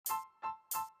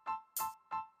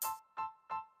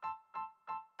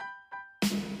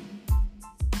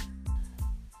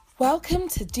Welcome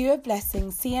to Do a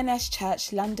Blessing CNS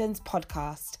Church London's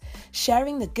podcast,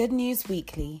 sharing the good news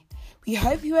weekly. We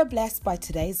hope you are blessed by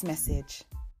today's message.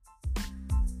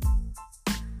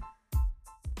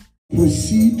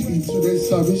 Proceed in today's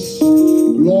service.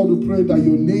 Lord, we pray that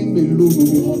your name alone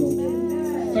will be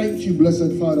honored. Thank you,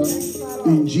 blessed Father.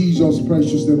 In Jesus'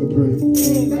 precious name we pray.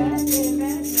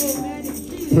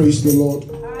 Praise the Lord.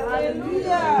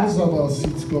 Hallelujah. Let's have our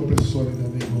seats. God bless us all in the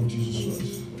name of Jesus Christ.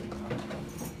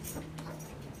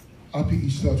 Happy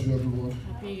Easter to everyone.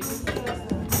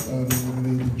 And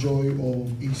may the joy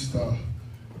of Easter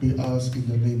be ours in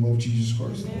the name of Jesus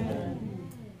Christ.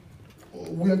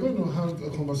 We are going to have a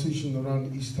conversation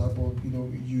around Easter, but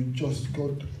you just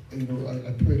got,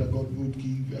 I pray that God would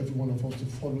give every one of us to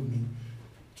follow me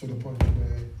to the point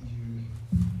where you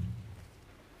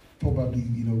probably,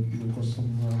 because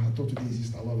I thought today is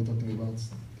Easter, while we're talking about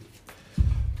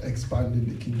expanding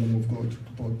the kingdom of God,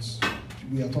 but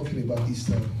we are talking about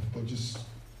Easter, but just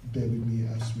bear with me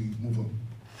as we move on.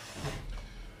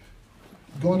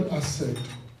 God has said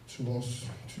to us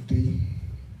today,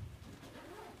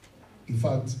 in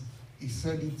fact, he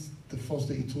said it the first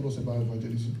day he told us about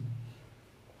evangelism.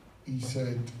 He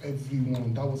said,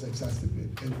 everyone, that was exactly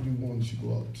it, everyone should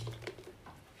go out.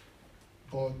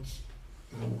 But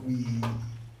we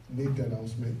made the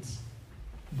announcement.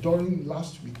 During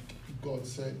last week, God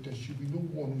said there should be no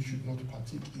one who should not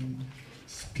partake in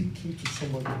speaking to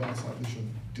somebody about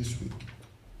salvation this week.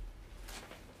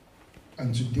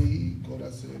 And today, God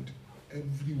has said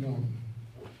everyone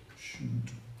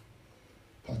should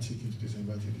partake into this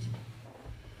evangelism.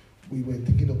 We were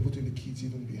thinking of putting the kids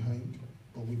even behind,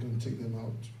 but we're going to take them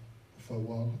out for a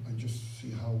while and just see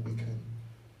how we can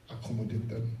accommodate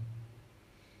them.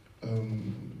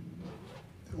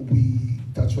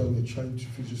 That's why we're trying to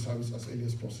finish the service as early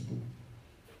as possible,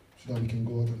 so that we can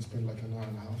go out and spend like an hour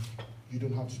and a half. You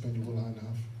don't have to spend the whole hour and a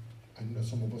half. I know that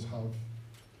some of us have.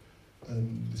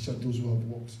 Those who have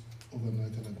worked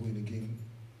overnight and are going again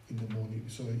in the morning,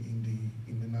 so in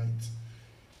the night,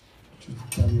 to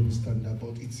try to understand that.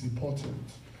 But it's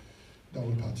important that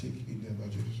we partake in the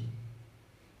evangelism.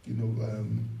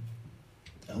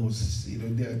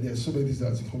 There are so many things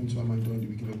that come to my mind during the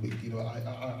week.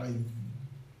 I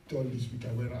during this week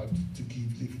I went out to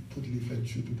put leaflets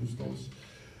through people's doors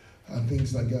and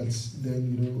things like that.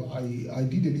 Then I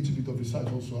did a little bit of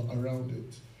research also around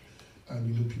it,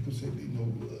 and people said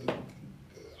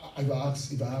if I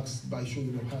asked by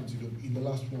showing of hands, in the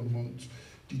last 1 month,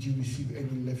 did you receive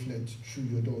any leaflet through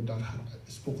your door that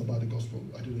spoke about the gospel?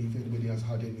 I don't know if anybody has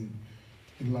had any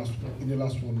in the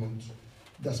last 1 month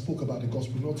that spoke about the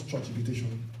gospel, not church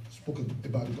invitation, spoke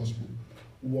about the gospel.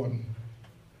 One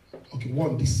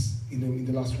this in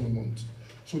the last 1 month.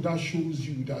 So that shows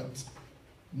you that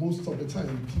most of the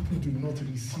time people do not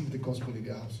receive the gospel in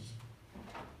their houses.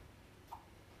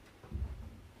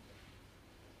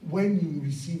 When you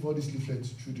receive all these leaflets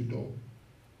through the door,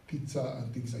 pizza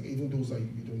and things like, even those that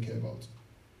you don't care about,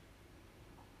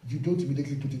 you don't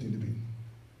immediately put it in the bin.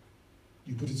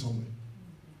 You put it somewhere.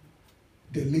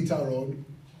 Then later on,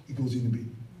 it goes in the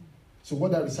bin. So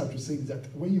what that research was saying is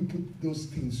that when you put those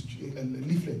things, a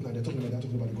leaflet, now they're talking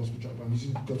about the gospel chapter, I'm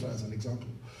using God as an example.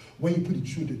 When you put it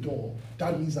through the door,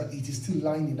 that means that it is still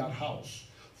lying in that house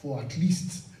for at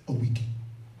least a week.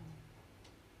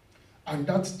 And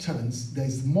that chance, there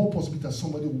is more possibility that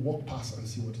somebody will walk past and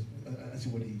see what it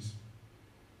is.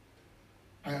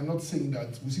 I am not saying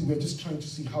that. We're just trying to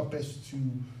see how best to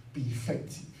be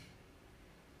effective.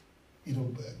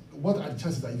 What are the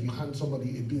chances that if you hand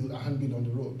somebody a handbill on the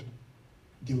road,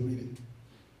 they will read it?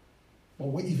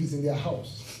 But if it's in their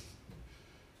house,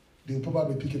 they'll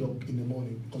probably pick it up in the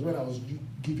morning. Because when I was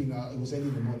giving, it was early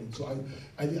in the morning. So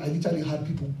I literally had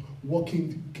people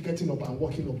getting up and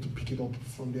walking up to pick it up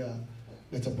from their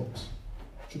letterbox.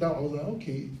 So that I was like,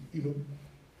 okay,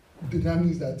 that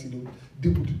means that they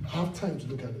would have time to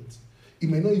look at it. It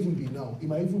may not even be now. It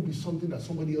might even be something that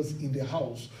somebody else in their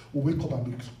house will wake up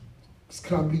and be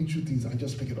scrambling through things and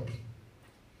just pick it up.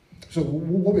 So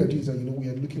what we are doing is that we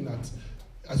are looking at,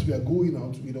 as we are going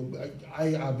out, I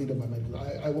have made up my mind.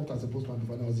 I worked as a postman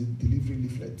before, and I was delivering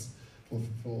leaflets for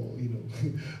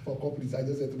for companies. I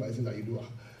just said to myself that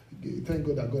thank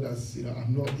God that God has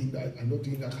I'm not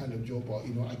doing that kind of job, but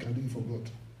I can do it for God.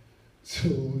 So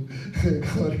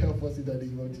God help us in the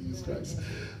name of Jesus Christ.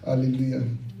 Hallelujah.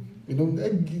 It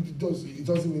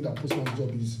doesn't mean that postman's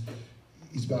job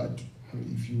is bad.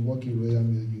 If you work in Royal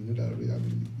Mail, you know that Royal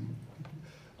Mail.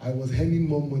 I was earning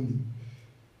more money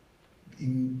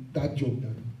in that job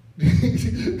than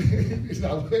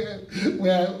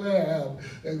where I am.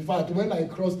 In fact, when I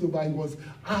crossed over, it was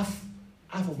half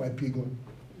of my pay gone.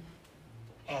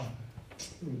 Oh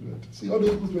God. See all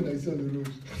those people that I see on the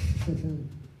road.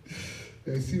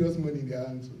 There's serious money in their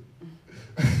hands.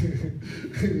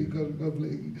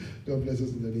 God bless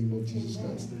us in the name of Jesus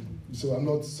Christ.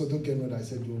 So don't get me wrong. I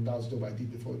said, that's what I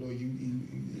did before. No,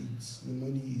 it's the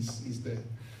money is there.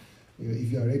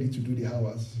 If you are ready to do the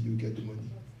hours, you get the money.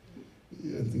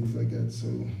 And things like that. So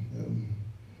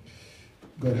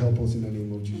God help us in the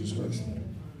name of Jesus Christ.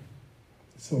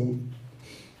 So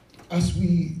as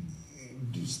we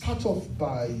start off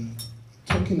by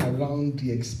talking around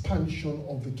the expansion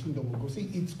of the kingdom of God. See,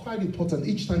 it's quite important.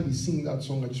 Each time we sing that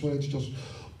song, I just wanted to just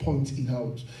point it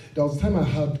out. There was a time I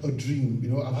had a dream.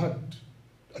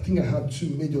 I think I had two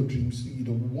major dreams.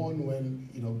 One when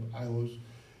I was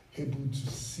able to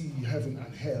see heaven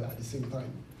and hell at the same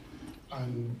time,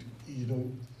 and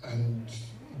and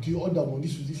the other one.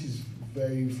 This is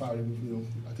very far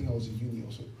removed. I think I was in uni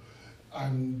also.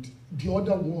 And the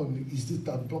other one is this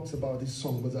that talks about this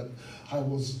song, was that I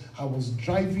was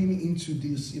driving into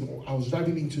this, I was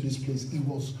driving into this place. It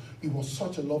was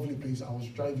such a lovely place. I was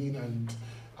driving and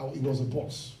it was a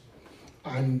bus.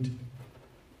 And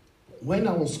when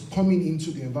I was coming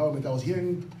into the environment, I was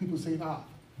hearing people saying,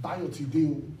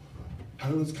 Biotideo,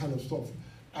 and all this kind of stuff.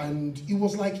 And it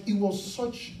was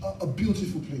such a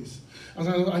beautiful place. And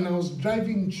I was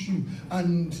driving through,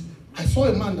 and I saw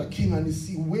a man that came and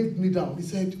he waved me down. He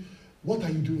said, "What are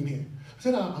you doing here?" I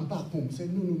said, "I'm back home." He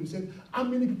said, No. He said, "How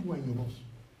many people are in your bus?"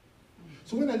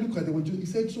 So when I look at them, he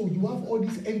said, "So you have all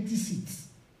these empty seats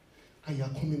and you are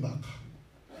coming back."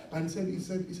 And he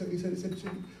said,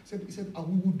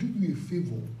 "We will do you a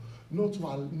favor not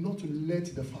to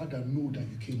let the Father know that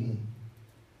you came home.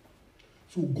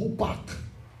 So go back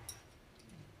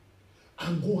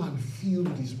and go and fill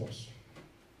this bus."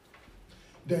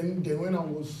 Then when I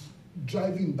was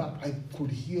driving back, I could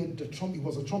hear the trumpet. It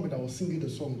was a trumpet that was singing the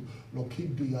song, "Loke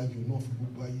Beya Yunof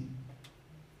Bubai."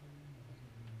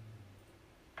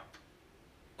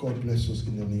 God bless us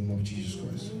in the name of Jesus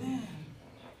Christ. Amen.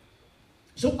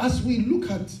 So as we look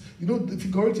at, the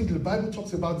figuratively, the Bible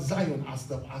talks about Zion as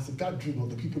a gathering of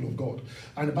the people of God.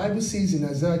 And the Bible says in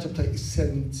Isaiah chapter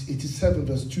 87,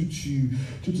 verse 2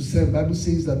 to 7, the Bible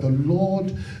says that the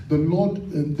Lord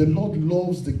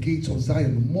loves the gates of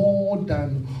Zion more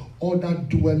than other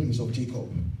dwellings of Jacob.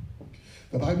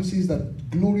 The Bible says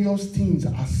that glorious things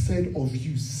are said of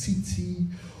you, city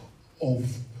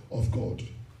of God.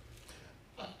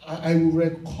 I will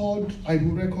record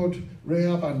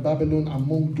Rahab and Babylon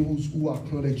among those who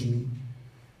acknowledge me,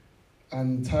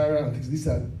 and Tyre and things. These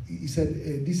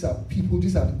are people,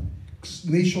 these are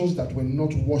nations that were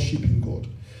not worshiping God.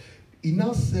 He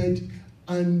now said,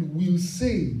 and will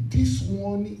say, "This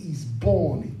one is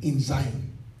born in Zion."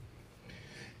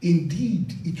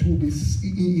 Indeed,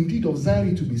 indeed of Zion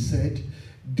it will be said,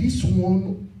 "This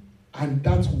one and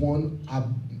that one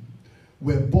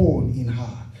were born in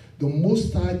her. The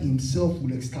Most High himself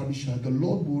will establish her. The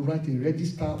Lord will write a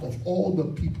register of all the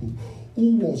people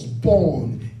who was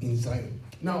born in Zion."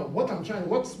 Now, what I'm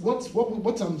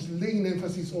laying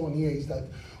emphasis on here is that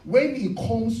when it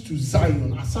comes to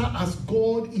Zion, as far as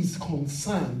God is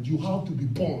concerned, you have to be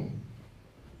born.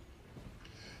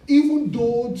 Even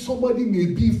though somebody may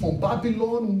be from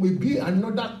Babylon, may be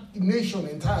another nation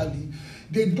entirely,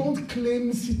 they don't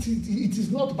claim city. It is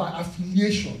not by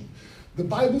affiliation. The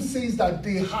Bible says that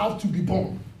they have to be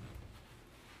born.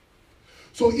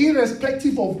 So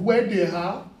irrespective of where they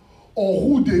are or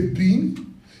who they've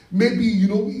been, maybe,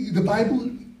 the Bible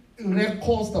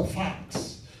records the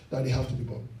facts that they have to be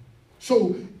born.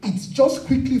 So it's just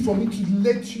quickly for me to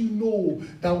let you know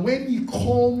that when it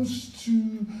comes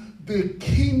to the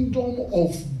kingdom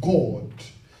of God,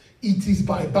 it is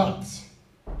by birth.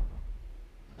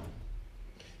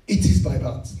 It is by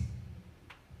birth.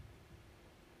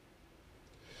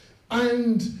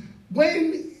 And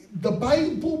when the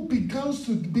Bible begins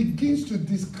to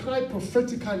describe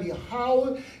prophetically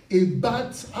how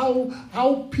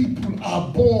people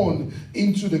are born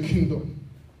into the kingdom.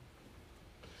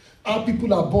 How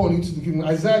people are born into the kingdom.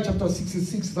 Isaiah chapter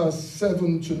 66, verse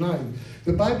 7 to 9.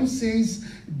 The Bible says,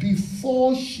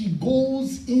 before she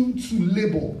goes into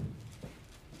labor,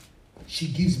 she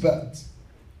gives birth.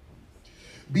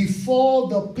 Before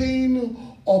the pain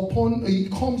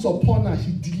it comes upon her,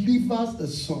 he delivers a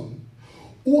son.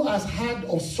 Who has heard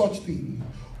of such thing?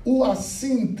 Who has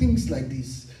seen things like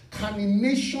this? Can a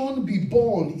nation be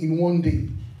born in one day?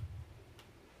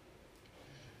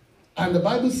 And the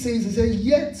Bible says,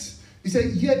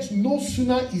 yet no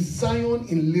sooner is Zion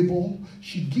in labor,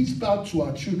 she gives birth to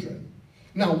her children.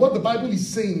 Now, what the Bible is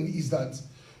saying is that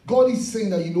God is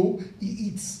saying that,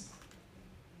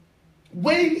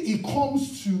 when it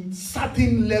comes to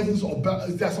certain levels of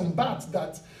birth, there are some births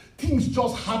that things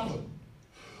just happen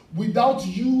without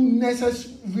you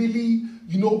necessarily,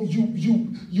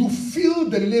 you feel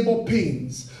the labor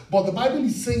pains. But the Bible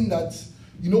is saying that,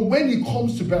 when it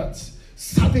comes to birth,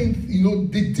 certain,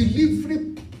 the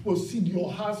delivery procedure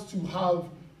has to have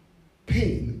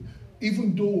pain,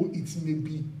 even though it may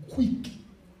be quick.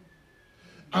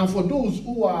 And for those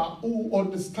who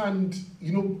understand,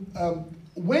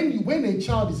 when a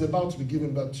child is about to be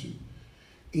given birth to,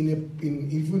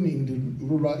 even in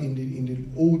the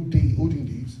olden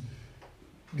days,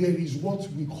 there is what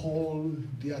we call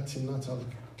the antenatal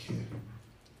care.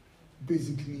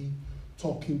 Basically,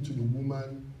 talking to the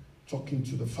woman, talking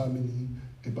to the family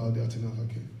about the antenatal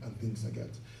care and things like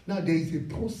that. Now, there is a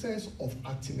process of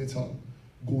antenatal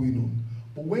going on,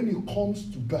 but when it comes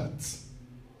to birth,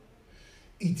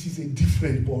 it is a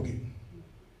different ballgame.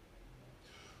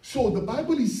 So the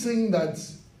Bible is saying that,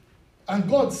 and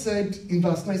God said in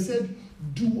verse 9,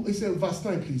 verse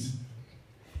 9, please.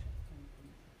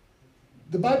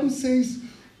 The Bible says,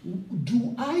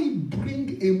 do I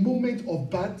bring a moment of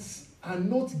birth and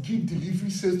not give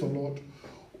delivery, says the Lord?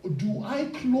 Do I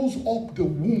close up the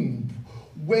womb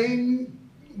when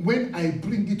I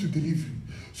bring it to delivery?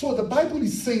 So the Bible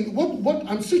is saying, what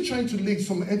I'm still trying to lay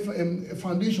some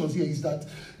foundations here is that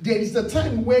there is the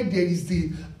time where there is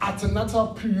the antenatal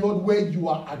period where you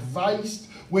are advised,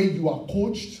 where you are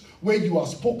coached, where you are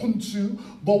spoken to.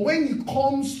 But when it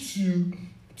comes to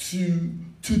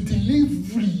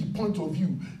delivery point of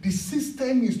view, the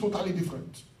system is totally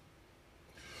different.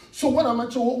 So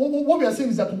what we are saying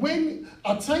is that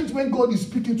at times when God is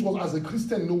speaking to us as a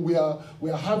Christian, we've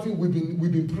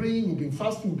been praying, we've been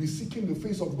fasting, we've been seeking the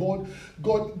face of God.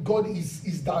 God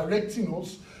is directing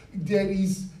us. There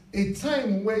is a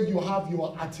time where you have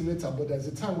your antenatal, but there's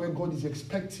a time where God is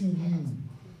expecting you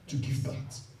to give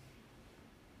birth.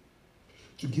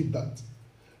 To give birth.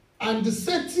 And the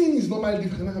setting is normally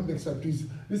different. Can I have the next slide, please?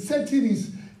 The setting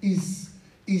is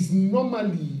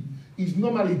normally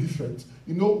different.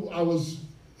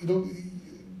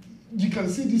 You can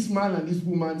see this man and this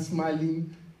woman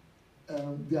smiling.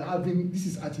 They are having, this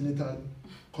is antenatal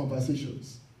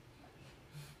conversations.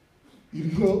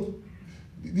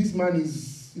 This man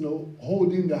is,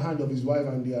 holding the hand of his wife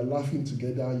and they are laughing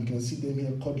together. You can see them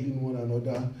here cuddling one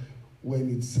another when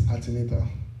it's antenatal.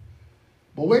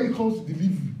 But when it comes to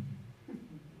delivery,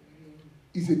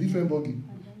 it's a different ballgame.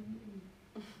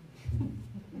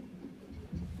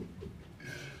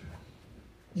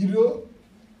 You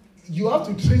have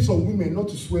to train some women not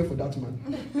to swear for that man.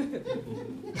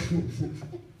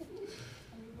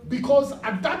 Because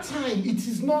at that time, it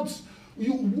is not,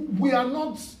 we are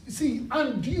not,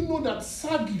 and do you know that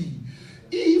sadly,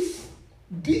 if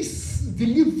this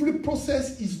delivery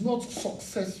process is not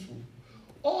successful,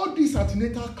 all this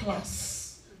antenatal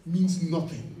class means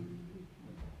nothing.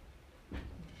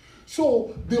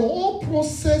 So the whole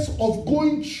process of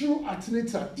going through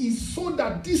antenatal is so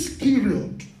that this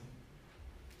period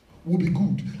will be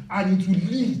good and it will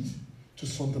lead to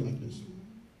something like this.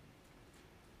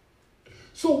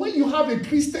 So when you have a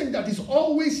Christian that is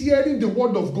always hearing the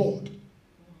word of God,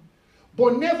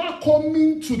 but never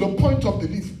coming to the point of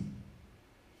delivery,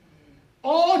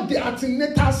 all the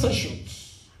antenatal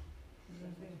sessions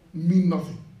mean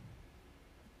nothing.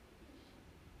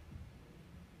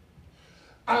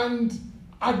 And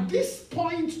at this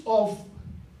point of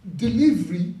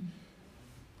delivery,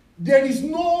 there is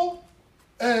no,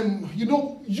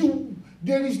 you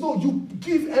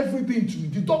give everything to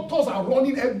it. The doctors are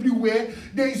running everywhere.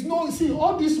 There is no,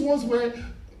 all these ones where,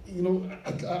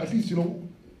 at least,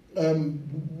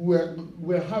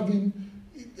 we're having,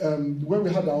 when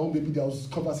we had our own baby, there was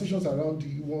conversations around, do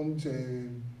you want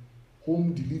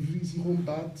home deliveries, home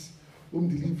baths, home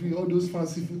delivery, all those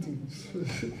fancy food things.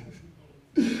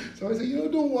 So I said,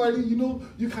 don't worry,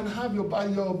 you can have your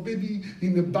baby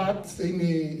in a bath, in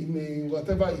a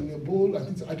whatever, in a bowl. I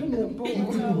don't know.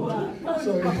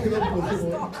 Sorry,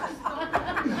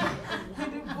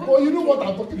 But you know what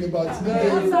I'm talking about.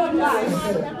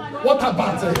 Water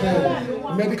bath,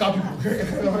 medical people.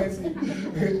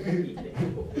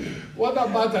 Water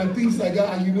bath and things like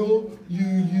that, and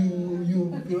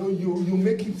you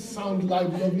make it sound like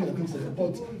lovely and things like that.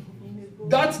 But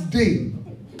that day,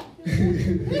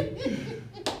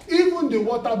 even the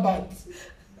water bath,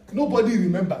 nobody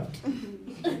remembered.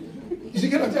 You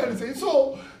get what I'm trying to say?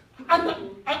 So, and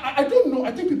I don't know.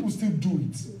 I think people still do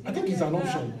it. I think it's an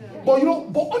option. But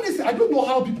but honestly, I don't know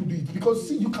how people do it,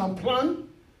 because you can plan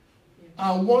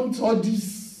and want all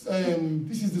this.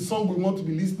 This is the song we want to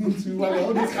be listening to, and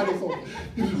all this kind of stuff.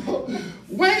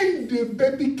 When the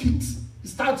baby kicks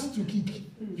starts to kick,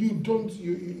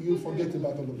 you forget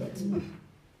about all of that.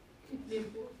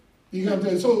 You know what I'm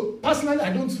saying? So personally,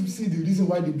 I don't see the reason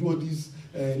why they do all this.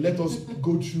 Let us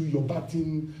go through your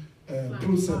batting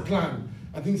process plan.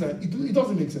 I think that it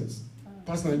doesn't make sense,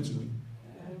 personally to me,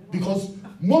 because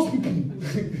most people,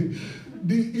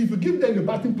 if you give them the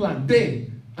batting plan,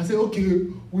 then I say, okay,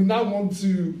 we now want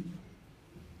to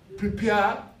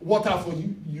prepare water for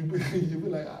you. You'll be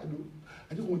like, I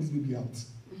just want this baby out.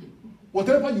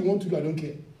 Whatever you want to do, I don't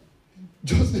care.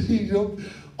 Just,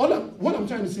 what I'm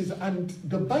trying to say is, and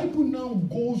the Bible now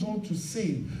goes on to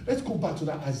say, let's go back to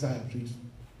that Isaiah, please.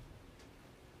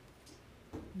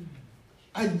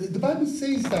 The Bible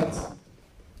says that,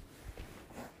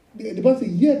 the Bible says,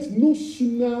 yet no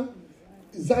sooner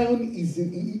Zion is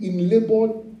in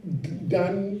labor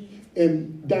than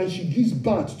she gives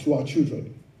birth to her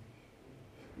children.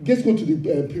 Let's go to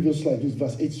the previous slide, this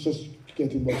verse 8, just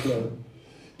getting more clear.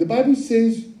 The Bible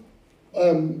says,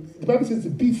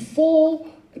 before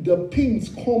the pains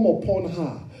come upon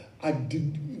her,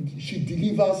 she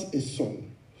delivers a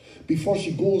son. Before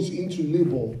she goes into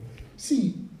labor.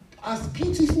 See, as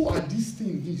beautiful as this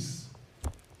thing is,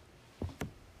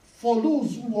 for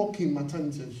those who work in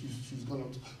maternity, she's gone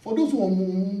out. For those who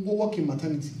work in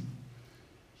maternity,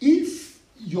 if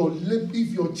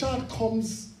your child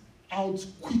comes out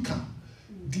quicker,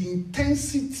 the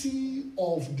intensity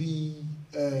of the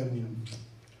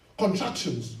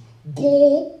contractions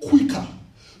go quicker.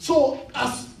 So,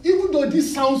 even though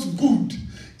this sounds good,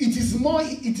 it is more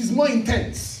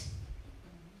intense.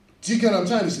 Do you get what I'm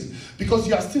trying to say? Because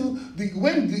you are still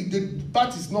when the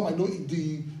birth is normal,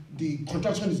 the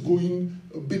contraction is going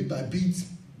bit by bit,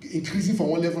 increasing from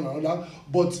one level to another.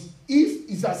 But if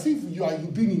it's as if you are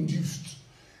being induced,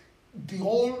 the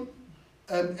whole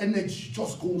energy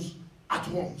just goes at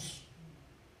once.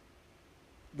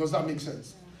 Does that make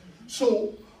sense?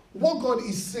 So what God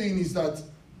is saying is that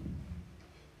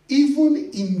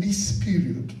even in this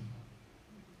period,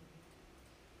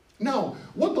 now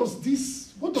what does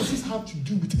this have to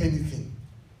do with anything?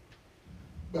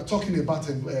 We're talking about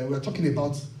the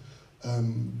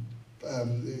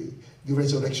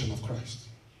resurrection of Christ.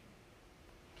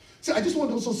 See, I just want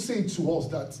to also say to us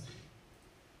that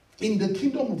in the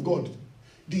kingdom of God,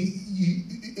 in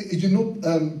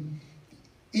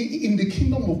the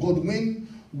kingdom of God,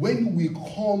 when we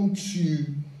come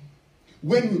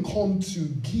to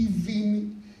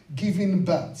giving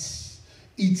birth,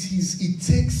 it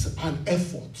takes an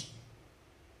effort.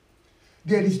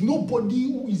 There is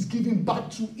nobody who is giving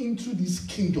birth into this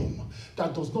kingdom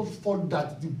that does not fall,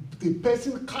 that the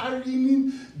person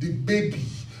carrying the baby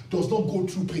does not go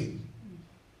through pain.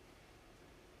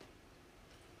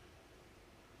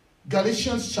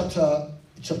 Galatians chapter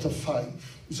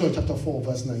 4,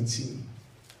 verse 19.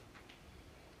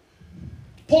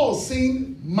 Paul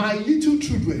saying, my little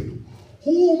children,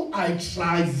 whom I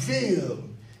travail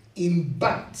in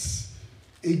birth,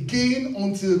 again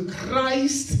until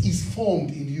Christ is formed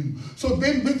in you. So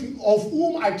then, of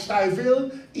whom I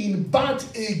travail in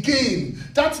birth again.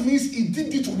 That means he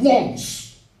did it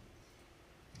once.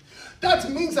 That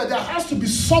means that there has to be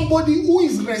somebody who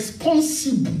is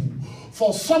responsible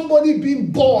for somebody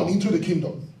being born into the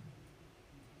kingdom.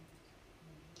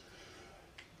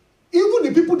 Even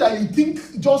the people that you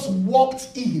think just walked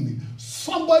in,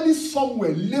 somebody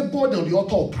somewhere labored on the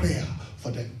altar of prayer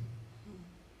for them.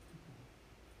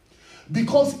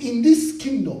 Because in this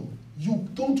kingdom, you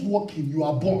don't walk in, you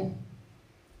are born.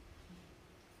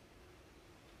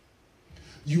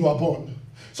 You are born.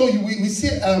 So we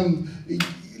say,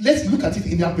 let's look at it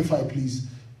in the Amplified, please.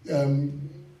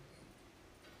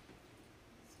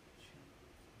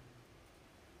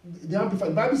 The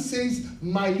Amplified Bible says,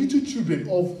 my little children,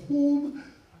 of whom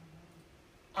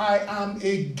I am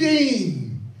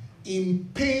again in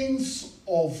the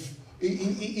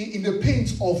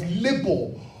pains of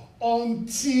labor,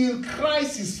 until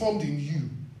Christ is formed in you,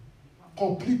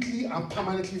 completely and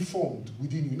permanently formed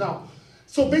within you. Now,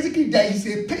 so basically there is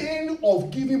a pain of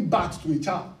giving birth to a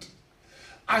child.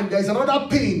 And there's another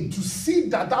pain to see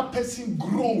that person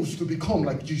grows to become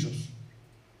like Jesus.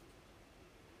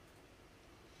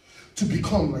 To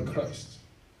become like Christ.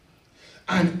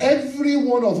 And every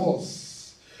one of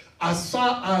us, as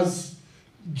far as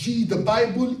the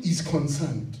Bible is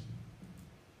concerned,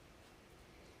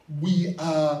 we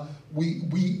are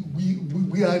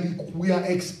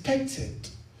expected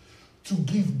to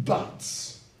give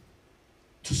birth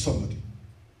to somebody.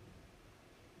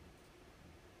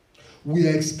 We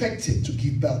are expected to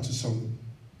give birth to someone.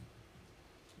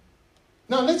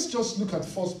 Now let's just look at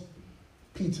 1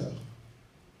 Peter.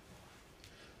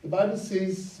 The Bible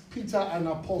says Peter, an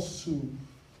apostle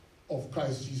of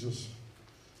Christ Jesus,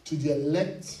 to the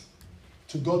elect,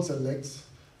 to God's elect,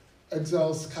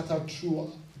 exiles scattered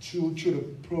through the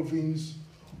province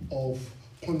of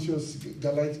Pontus,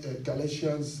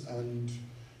 Galatians, and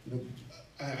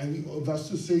verse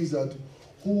 2 says that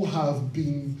who have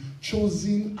been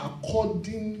chosen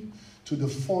according to the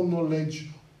foreknowledge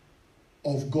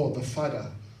of God the Father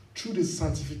through the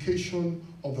sanctification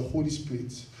of the Holy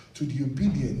Spirit to the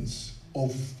obedience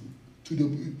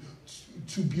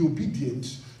to be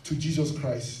obedient to Jesus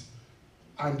Christ,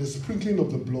 and the sprinkling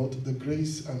of the blood, the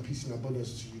grace and peace in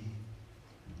abundance to you.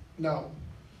 Now,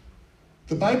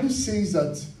 the Bible says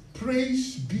that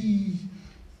praise be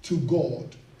to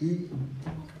God,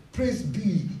 praise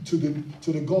be to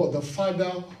the God, the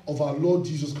Father of our Lord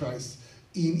Jesus Christ,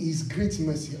 in his great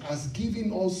mercy, has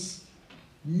given us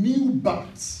new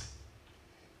birth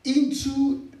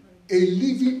into a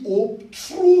living hope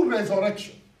through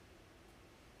resurrection.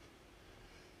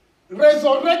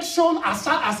 Resurrection, as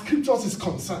far as scriptures is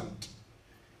concerned,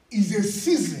 is a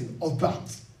season of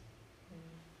birth.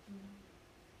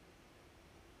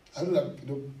 I know that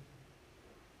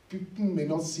people may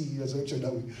not see resurrection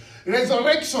that way.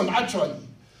 Resurrection, actually.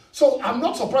 So I'm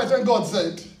not surprised when God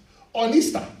said on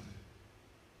Easter,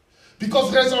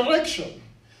 because resurrection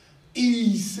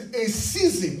is a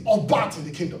season of birth in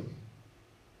the kingdom.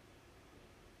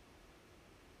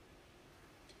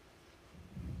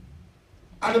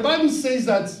 And the Bible says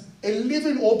that a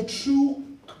living hope through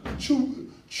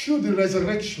the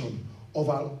resurrection of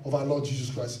our Lord Jesus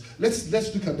Christ. Let's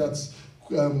look at that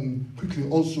quickly.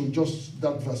 Also, just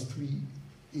that verse 3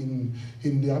 in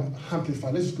the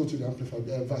Amplified. Let's go to the Amplified,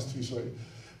 verse 3. Sorry,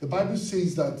 the Bible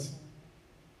says that.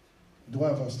 Do I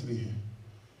have verse 3 here?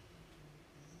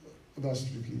 Verse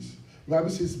 3, please. The Bible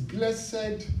says,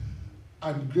 "Blessed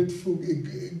and gratefully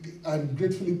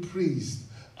praised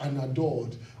and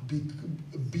adored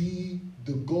be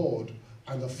the God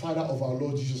and the Father of our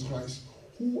Lord Jesus Christ,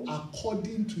 who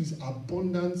according to his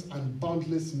abundance and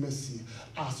boundless mercy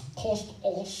has caused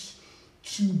us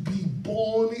to be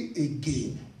born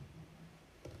again."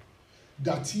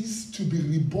 That is, to be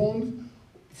reborn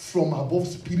from above,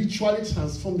 spiritually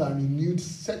transformed and renewed,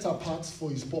 set apart for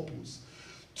his purpose,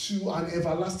 to an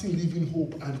everlasting living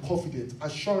hope and confident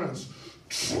assurance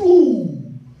through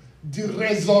the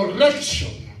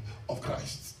resurrection of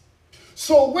Christ.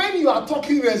 So when you are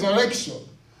talking resurrection,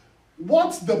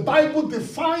 what the Bible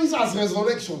defines as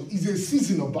resurrection is a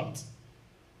season of birth.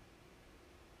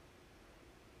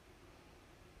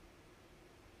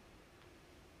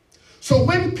 So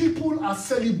when people are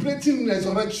celebrating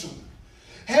resurrection,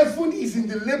 heaven is in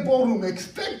the labor room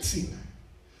expecting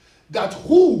that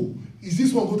who is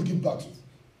this one going to give birth to?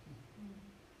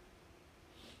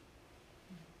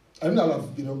 I don't know,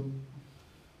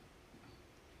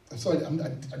 I'm sorry, I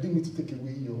didn't mean to take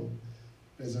away your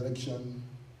resurrection.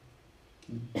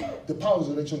 The power of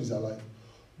resurrection is alive.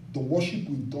 The worship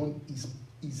we've done is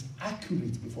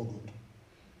accurate before God.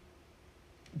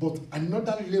 But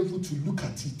another level to look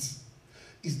at it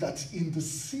is that in the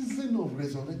season of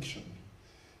resurrection,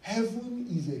 heaven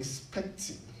is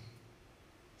expecting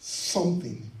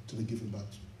something to be given back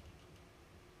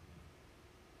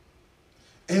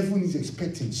to. Heaven is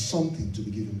expecting something to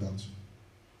be given back to.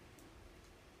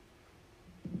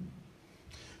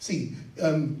 See,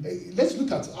 let's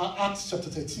look at Acts chapter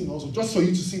 13 also, just for you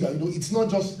to see that, it's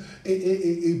not just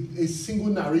a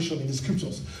single narration in the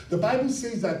scriptures. The Bible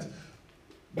says that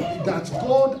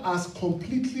God has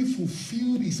completely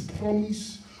fulfilled his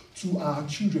promise to our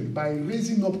children by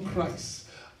raising up Christ.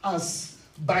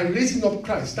 By raising up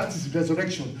Christ, that is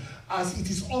resurrection, as it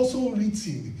is also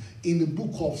written in the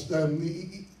book of,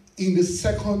 in the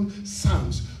second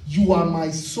Psalms, "You are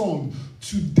my son.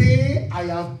 Today I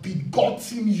have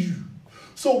begotten you."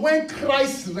 So when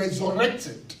Christ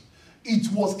resurrected,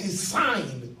 it was a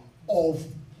sign of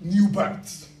new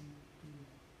birth.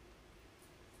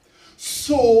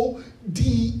 So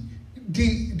the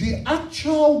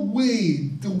actual way,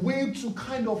 the way to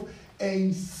kind of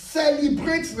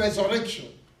celebrate resurrection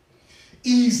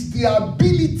is the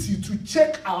ability to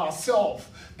check ourselves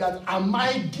that, am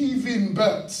I giving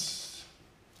birth?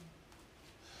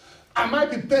 Am I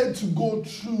prepared to go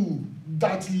through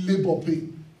that labor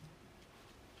pain?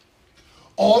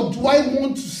 Or do I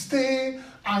want to stay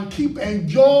and keep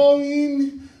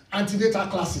enjoying antenatal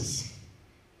classes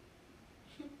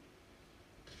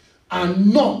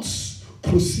and not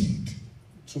proceed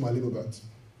to my labor birth,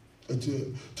 to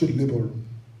the labor room?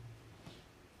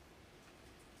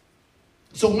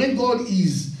 So when God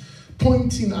is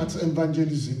pointing at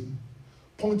evangelism,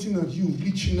 pointing at you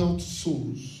reaching out to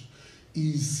souls,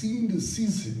 He's seeing the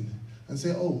season and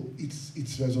say, oh,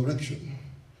 it's resurrection.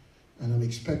 And I'm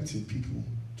expecting people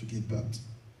to give birth.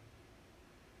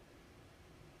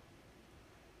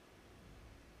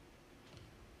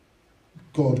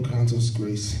 God grant us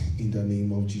grace in the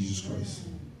name of Jesus Christ.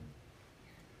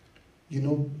 You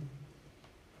know,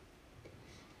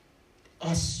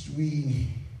 as we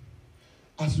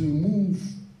move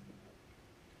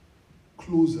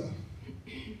closer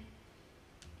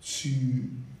to,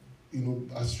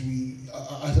 as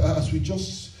we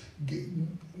just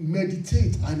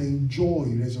meditate and enjoy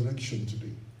resurrection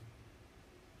today,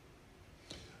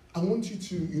 I want you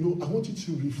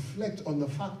to reflect on the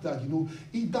fact that,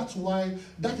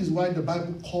 that is why the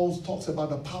Bible talks about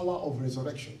the power of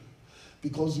resurrection.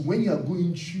 Because when you are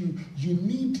going through, you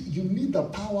need the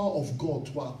power of God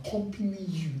to accompany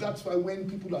you. That's why when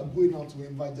people are going out to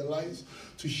evangelize,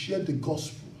 to share the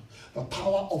gospel, the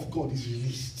power of God is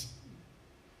released.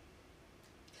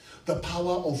 The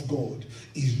power of God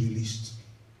is released.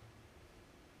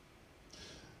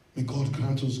 May God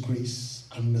grant us grace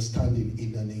and understanding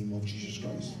in the name of Jesus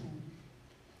Christ.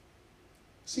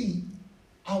 See,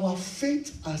 our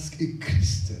faith as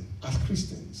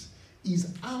Christians,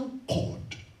 is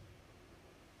anchored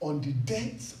on the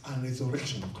death and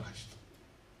resurrection of Christ.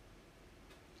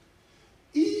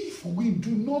 If we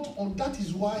do not, that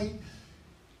is why,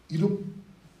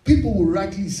 people will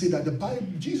rightly say that the Bible,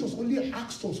 Jesus only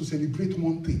asked us to celebrate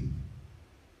one thing.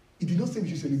 He did not say we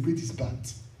should celebrate his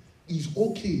birth. It's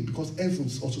okay because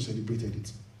heavens also celebrated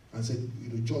it and said,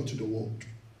 joy to the world.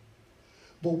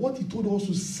 But what he told us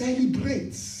to celebrate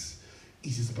is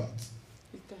his birth.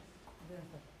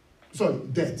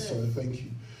 Death. Thank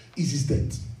you. Is his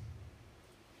death.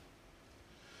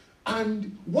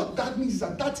 And what that means is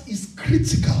that is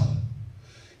critical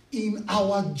in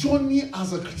our journey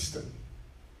as a Christian.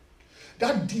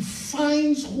 That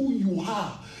defines who you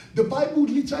are. The Bible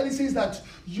literally says that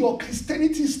your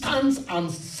Christianity stands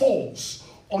and falls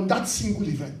on that single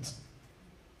event.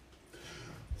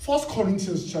 1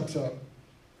 Corinthians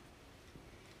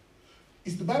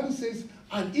the Bible says,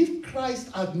 and if Christ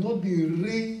had not been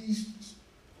raised,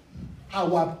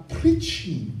 our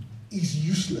preaching is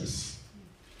useless.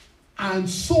 And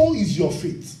so is your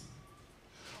faith.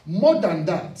 More than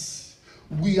that,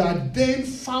 we are then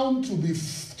found to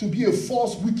be a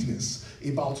false witness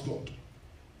about God.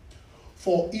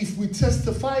 For if we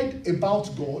testified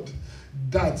about God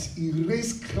that he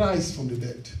raised Christ from the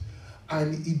dead,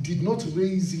 and he did not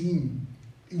raise him,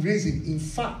 in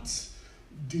fact,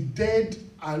 the dead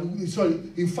are not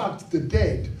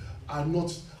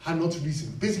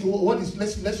risen. Basically, what is,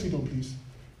 let's read on, please.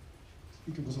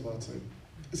 Because of our time.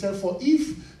 It said, for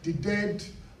if the dead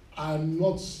are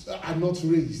not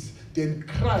raised, then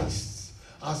Christ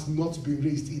has not been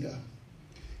raised either.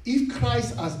 If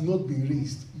Christ has not been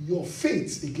raised, your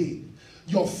faith again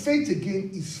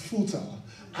is futile,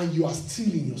 and you are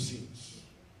still in your sins.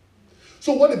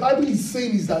 So what the Bible is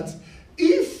saying is that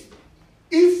if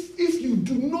you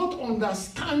do not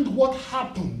understand what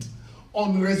happened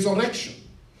on resurrection,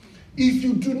 if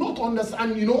you do not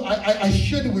understand, I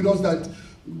shared it with us that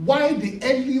why the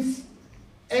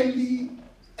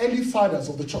early fathers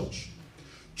of the church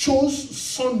chose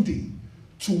Sunday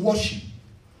to worship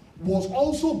was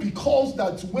also because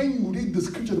that when you read the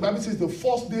scripture, the Bible says the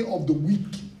first day of the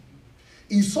week,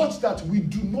 is such that we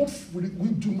do not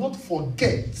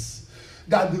forget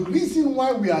that the reason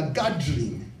why we are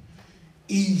gathering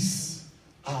is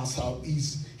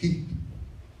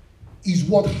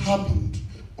what happened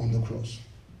on the cross.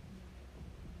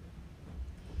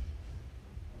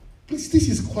 Please, this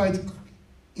is quite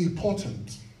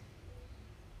important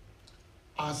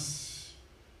as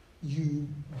you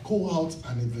go out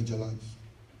and evangelize.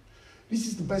 This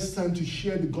is the best time to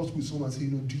share the gospel with someone and say,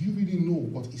 do you really know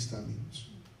what Easter means?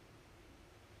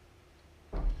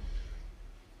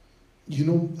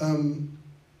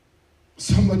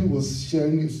 Somebody was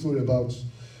sharing a story about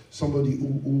somebody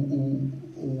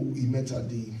who he met at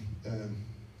the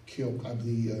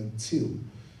till,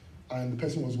 and the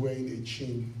person was wearing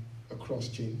a cross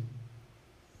chain,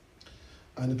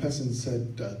 and the person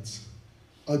said that,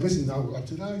 the person now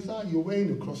after that, you're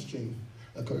wearing a cross chain,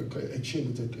 a chain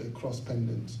with a cross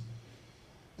pendant,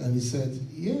 and he said,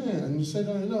 yeah, and he said,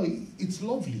 no, it's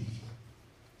lovely,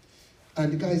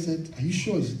 and the guy said, are you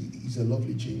sure it's a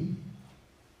lovely chain?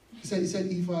 He said,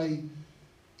 if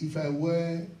I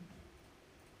wear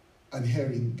an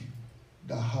earring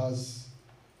that has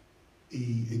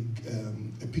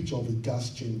a picture of a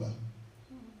gas chamber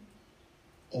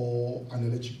or an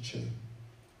electric chair,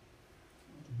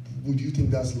 would you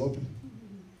think that's lovely?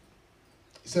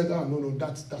 He said, no,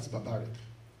 that's barbaric.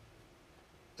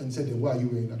 And he said, then why are you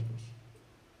wearing that cross?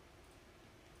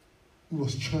 he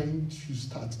was trying to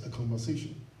start a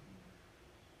conversation.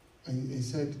 And he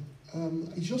said,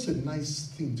 it's just a nice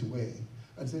thing to wear.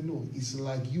 I said, no, it's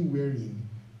like you wearing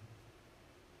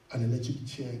an electric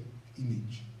chair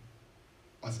image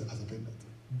as a pendant.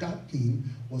 That thing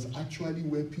was actually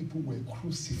where people were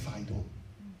crucified on.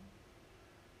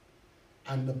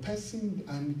 And the person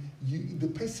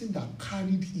that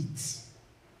carried it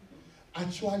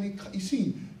actually, you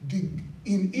see,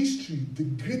 in history,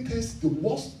 the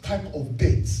worst type of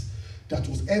death that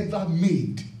was ever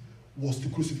made was the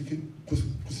crucifixion,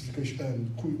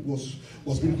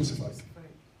 was being crucified.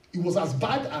 It was as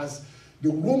bad as the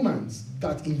Romans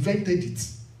that invented it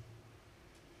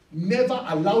never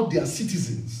allowed their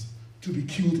citizens to be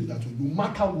killed in that way, no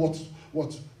matter what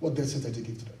death sentence they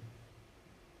gave to them.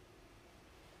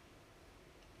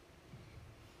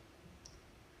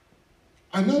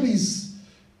 And that is,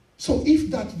 so if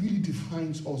that really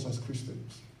defines us as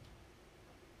Christians,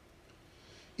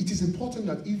 it is important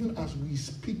that even as we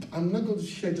speak, I'm not going to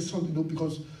share this something though,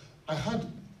 because I had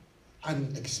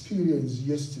an experience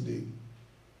yesterday.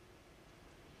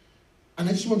 And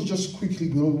I just want to just quickly,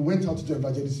 we went out to do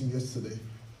evangelism yesterday.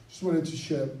 Just wanted to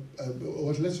share,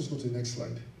 let's just go to the next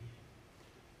slide.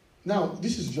 Now,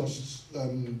 this is just, I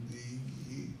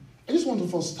just want to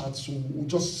first start, so we'll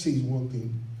just say one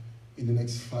thing in the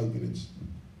next 5 minutes.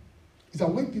 Is that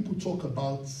when people talk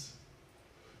about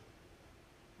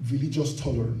religious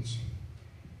tolerance,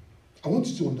 I want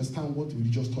you to understand what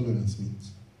religious tolerance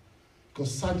means.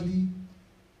 Because sadly,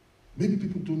 maybe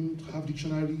people don't have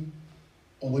dictionary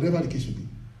or whatever the case may be.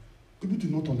 People do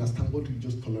not understand what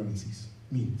religious tolerance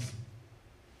means.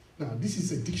 Now, this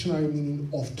is a dictionary meaning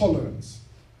of tolerance.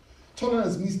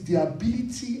 Tolerance means the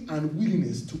ability and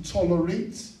willingness to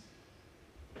tolerate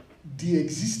the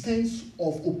existence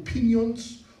of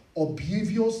opinions or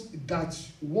behaviors that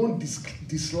one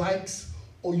dislikes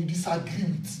or you disagree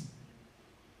with.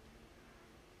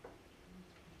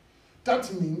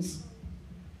 That means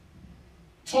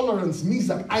tolerance means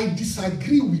that I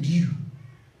disagree with you,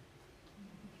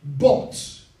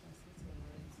 but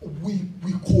we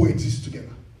coexist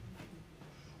together.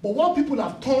 But what people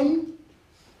have turned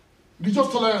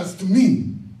religious tolerance to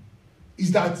mean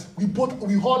is that we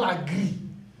all agree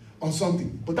on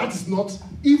something, but that is not,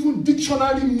 even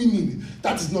dictionary meaning,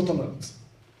 that is not tolerance.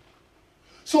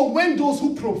 So when those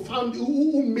who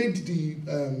made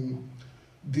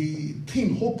the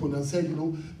thing open and said,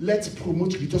 let's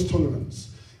promote religious tolerance,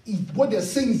 what they're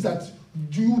saying is that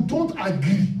you don't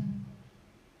agree,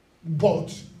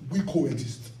 but we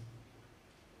coexist.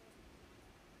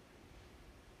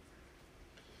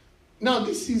 Now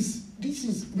this is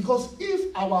because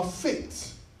if our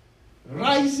faith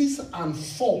rises and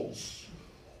falls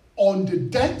on the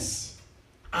death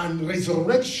and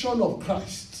resurrection of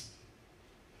Christ,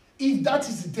 if that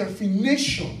is the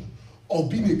definition of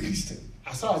being a Christian,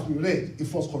 as far as we read in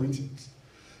 1 Corinthians.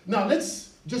 Now,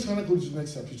 let's just go to the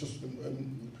next chapter, just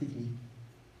quickly.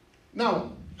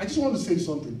 Now, I just want to say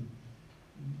something.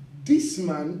 This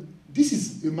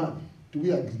is a man. Do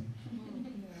we agree?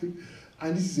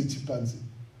 And this is a chimpanzee.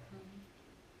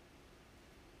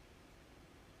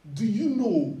 Do you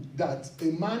know that a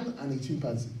man and a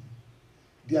chimpanzee,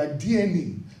 their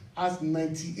DNA has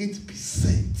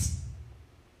 98%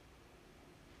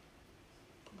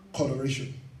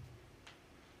 coloration?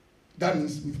 That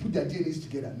means we put their DNAs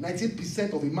together.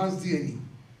 98% of a man's DNA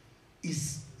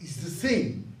is the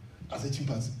same as a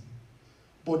chimpanzee.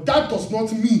 But that does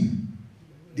not mean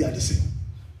they are the same.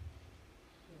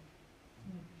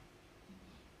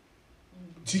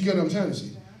 Do you get what I'm trying to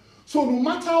say? So no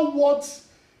matter what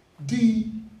the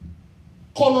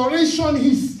coloration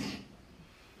is,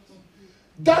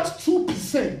 that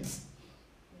 2%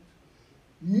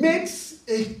 makes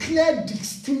a clear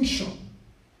distinction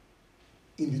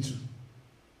in the two.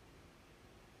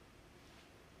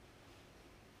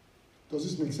 Does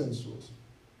this make sense to us?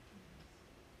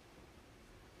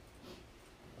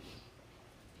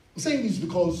 I'm saying this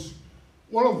because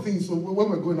one of the things, when we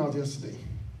were going out yesterday,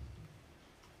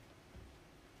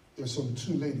 there were some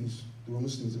two ladies, they were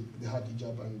Muslims, they had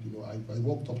hijab, and I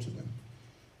walked up to them.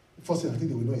 First thing, I think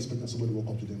they were not expecting somebody to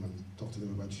walk up to them and talk to them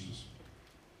about Jesus.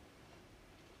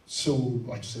 So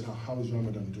I just said, how is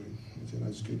Ramadan doing? I said,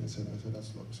 that's good. I said,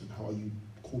 that's lovely. I said, how are you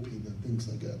coping and things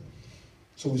like that?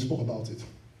 So we spoke about it.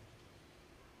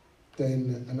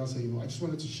 Then, and I said, I just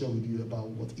wanted to share with you about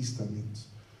what Easter means.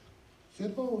 She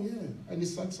said, oh yeah. And they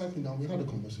started cycling down. We had a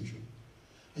conversation.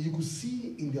 And you could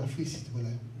see in their faces, they were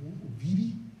like, oh,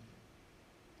 really?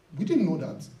 We didn't know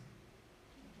that.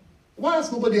 Why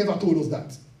has nobody ever told us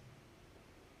that?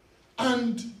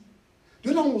 And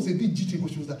the other one was a bit jittery,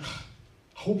 but she was like, I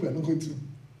hope we are not going to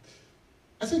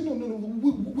I said, no.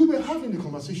 We were having the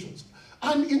conversations.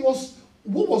 And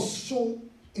what was so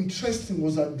interesting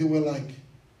was that they were like,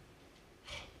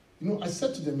 I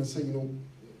said to them, I said,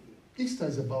 Easter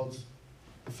is about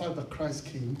the fact that Christ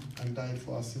came and died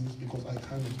for our sins because I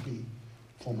cannot pay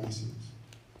for my sins.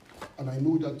 And I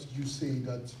know that you say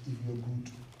that if you're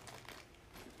good,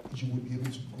 you will be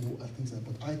able to go and things like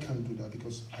that, but I can't do that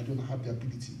because I don't have the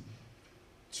ability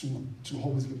to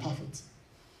always be perfect.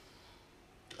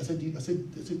 I said,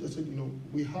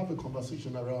 we have a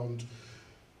conversation around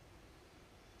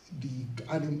the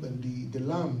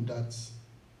lamb that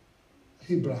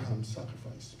Abraham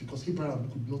sacrificed, because Abraham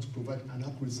could not provide an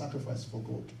accurate sacrifice for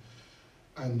God.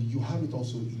 And you have it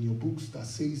also in your books that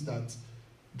says that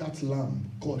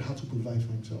lamb, God had to provide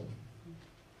for himself.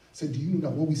 So do you know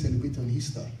that what we celebrate on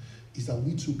Easter is that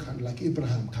we too can, like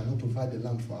Abraham, cannot provide a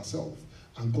lamb for ourselves,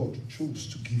 and God chose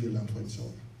to give a lamb for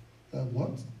himself.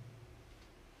 What?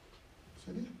 I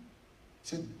said, yeah. He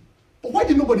said, but why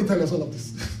did nobody tell us all of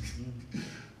this?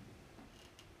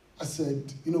 I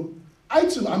said, I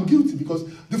too, I'm guilty, because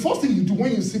the first thing you do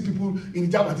when you see people in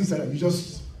hijab and things like that, you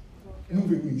just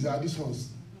move away. These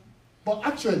ones. But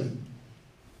actually,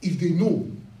 if they know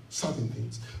certain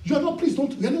things, you're not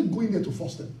going there to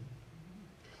force them.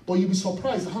 But you'll be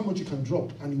surprised how much you can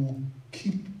drop and you will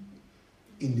keep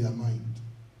in their mind.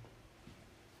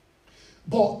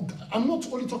 But I'm not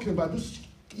only talking about this.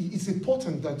 It's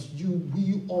important that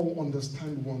we all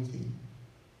understand one thing,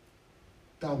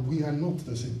 that we are not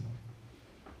the same.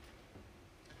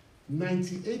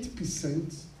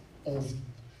 98% of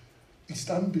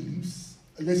Islam beliefs,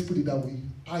 let's put it that way,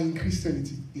 are in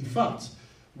Christianity. In fact,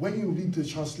 when you read the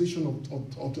translation of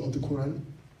the Quran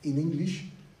in English,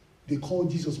 they call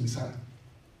Jesus Messiah.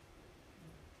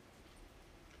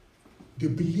 They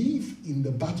believe in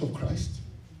the birth of Christ.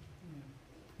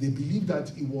 They believe that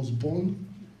he was born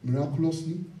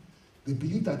miraculously. They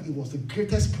believe that he was the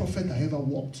greatest prophet that ever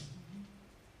walked.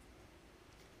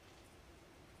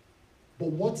 But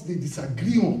what they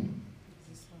disagree on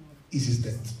is his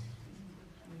death.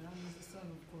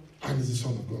 And he's the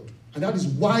Son of God. And that is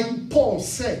why Paul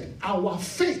said our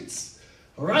faith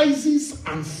rises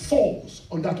and falls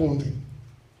on that one thing.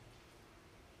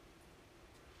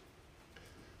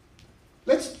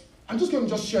 I'm just going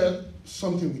to share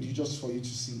something with you just for you to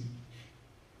see.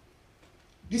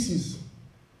 This is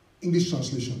English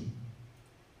translation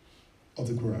of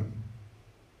the Quran.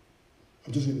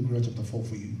 I'm just reading Quran chapter 4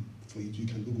 for you. You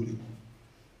can Google it.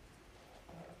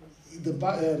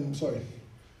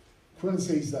 Quran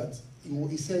says that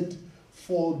he said,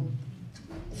 for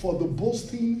the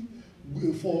boasting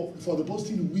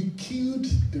we killed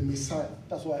the Messiah.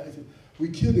 That's why I said we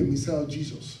killed the Messiah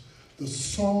Jesus, the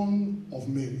son of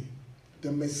Mary,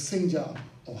 the messenger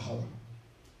of Allah.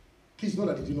 Please know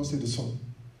that he did not say the son.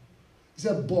 He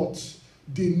said, but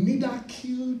they neither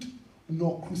killed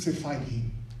nor crucified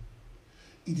him.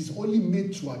 It is only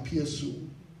made to appear so.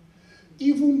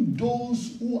 Even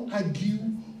those who argue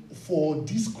for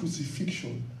this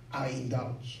crucifixion are in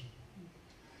doubt.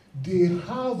 They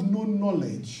have no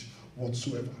knowledge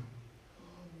whatsoever.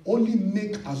 Only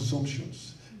make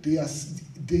assumptions.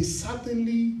 They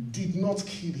certainly did not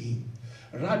kill him.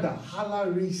 Rather,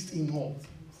 Allah raised him up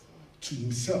to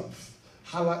himself.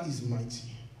 Allah is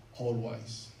mighty,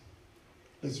 all-wise.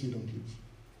 Let's read on, please.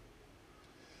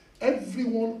 Every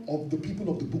one of the people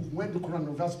of the book, when the Quran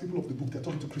refers to people of the book, they're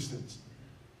talking to Christians.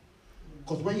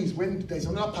 Because when there's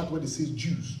another part where it says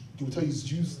Jews, they will tell you it's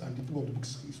Jews and the people of the book.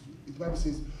 The Bible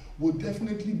says, will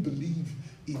definitely believe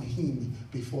in him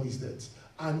before his death.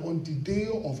 And on the day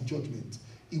of judgment,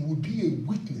 he will be a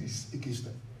witness against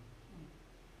them.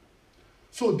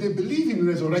 So they believe in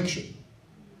resurrection.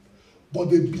 But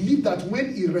they believe that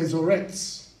when he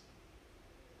resurrects,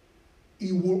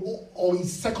 he will, or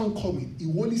his second coming, he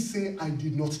will only say, I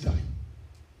did not die.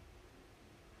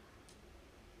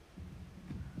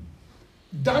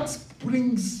 That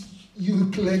brings you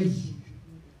clearly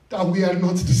that we are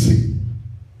not the same.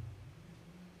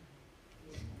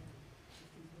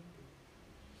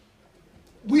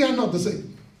 We are not the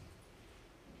same.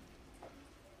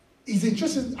 It's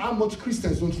interesting how much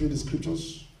Christians don't read the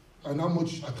scriptures and how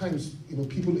much at times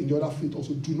people in the other faith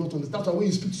also do not understand. That's why when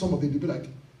you speak to some of them, they'll be like,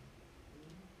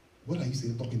 what are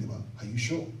you talking about? Are you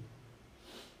sure?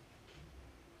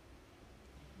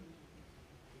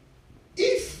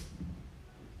 If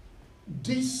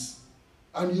this,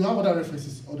 and you have other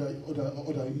references other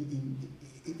in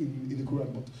the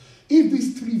Quran, but if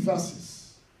these 3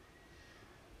 verses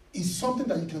is something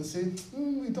that you can say,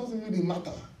 it doesn't really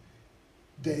matter,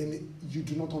 then you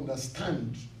do not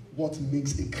understand what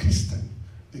makes a Christian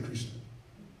a Christian.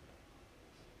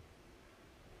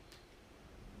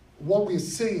 what we're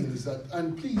saying is that,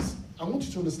 and please, I want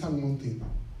you to understand one thing.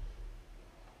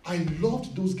 I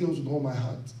loved those girls with all my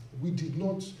heart.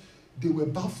 They were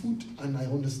baffled, and I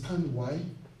understand why.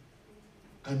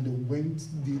 And they went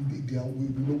their way.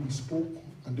 We spoke,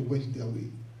 and they went their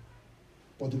way.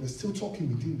 But they were still talking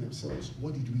within themselves.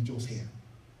 What did we just hear?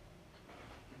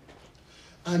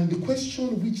 And the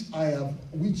question which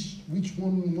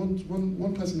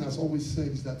one person has always said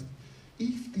is that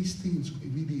if these things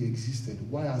really existed,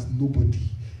 why has nobody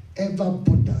ever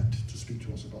bothered to speak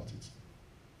to us about it?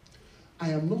 I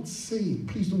am not saying,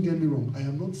 please don't get me wrong, I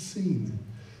am not saying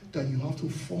that you have to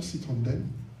force it on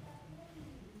them.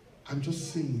 I'm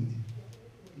just saying,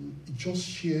 just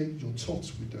share your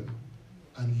thoughts with them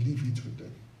and leave it with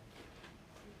them.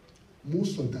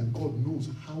 Most of the time, God knows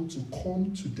how to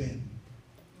come to them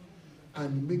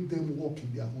and make them walk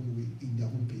in their own way, in their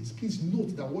own pace. Please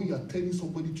note that what you are telling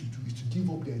somebody to do is to give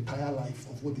up their entire life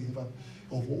of what they ever,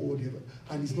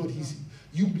 and it's not easy.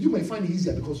 You might find it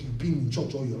easier because you've been in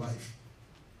church all your life.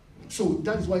 So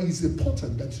that is why it's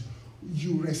important that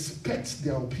you respect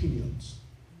their opinions.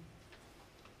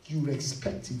 You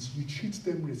respect it. You treat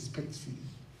them respectfully.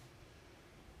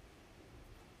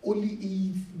 Only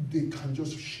if they can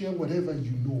just share whatever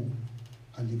you know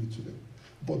and leave it to them.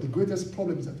 But the greatest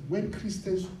problem is that when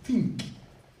Christians think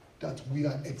that we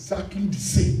are exactly the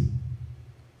same,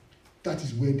 that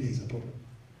is where there is a problem.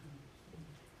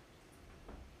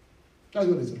 That's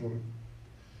where there is a problem.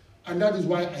 And that is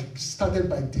why I started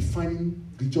by defining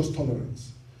religious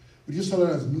tolerance. Religious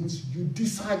tolerance means you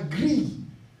disagree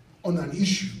on an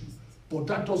issue, but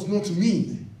that does not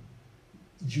mean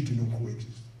you do not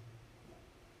coexist.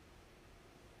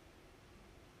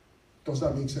 Does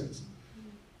that make sense?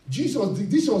 Jesus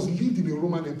lived in the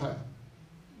Roman Empire.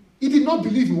 He did not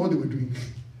believe in what they were doing.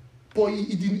 But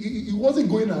he wasn't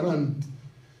going around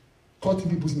cutting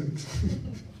people's necks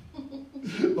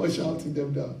or shouting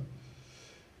them down.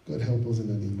 God help us in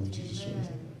the name of Jesus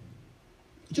Christ.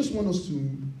 I just want us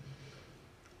to,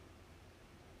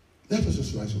 let us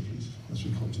just rise up, please, as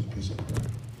we come to the place of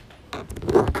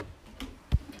prayer.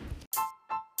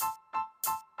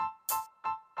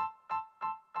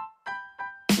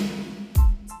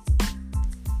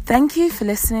 Thank you for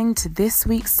listening to this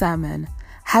week's sermon.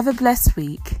 Have a blessed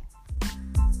week.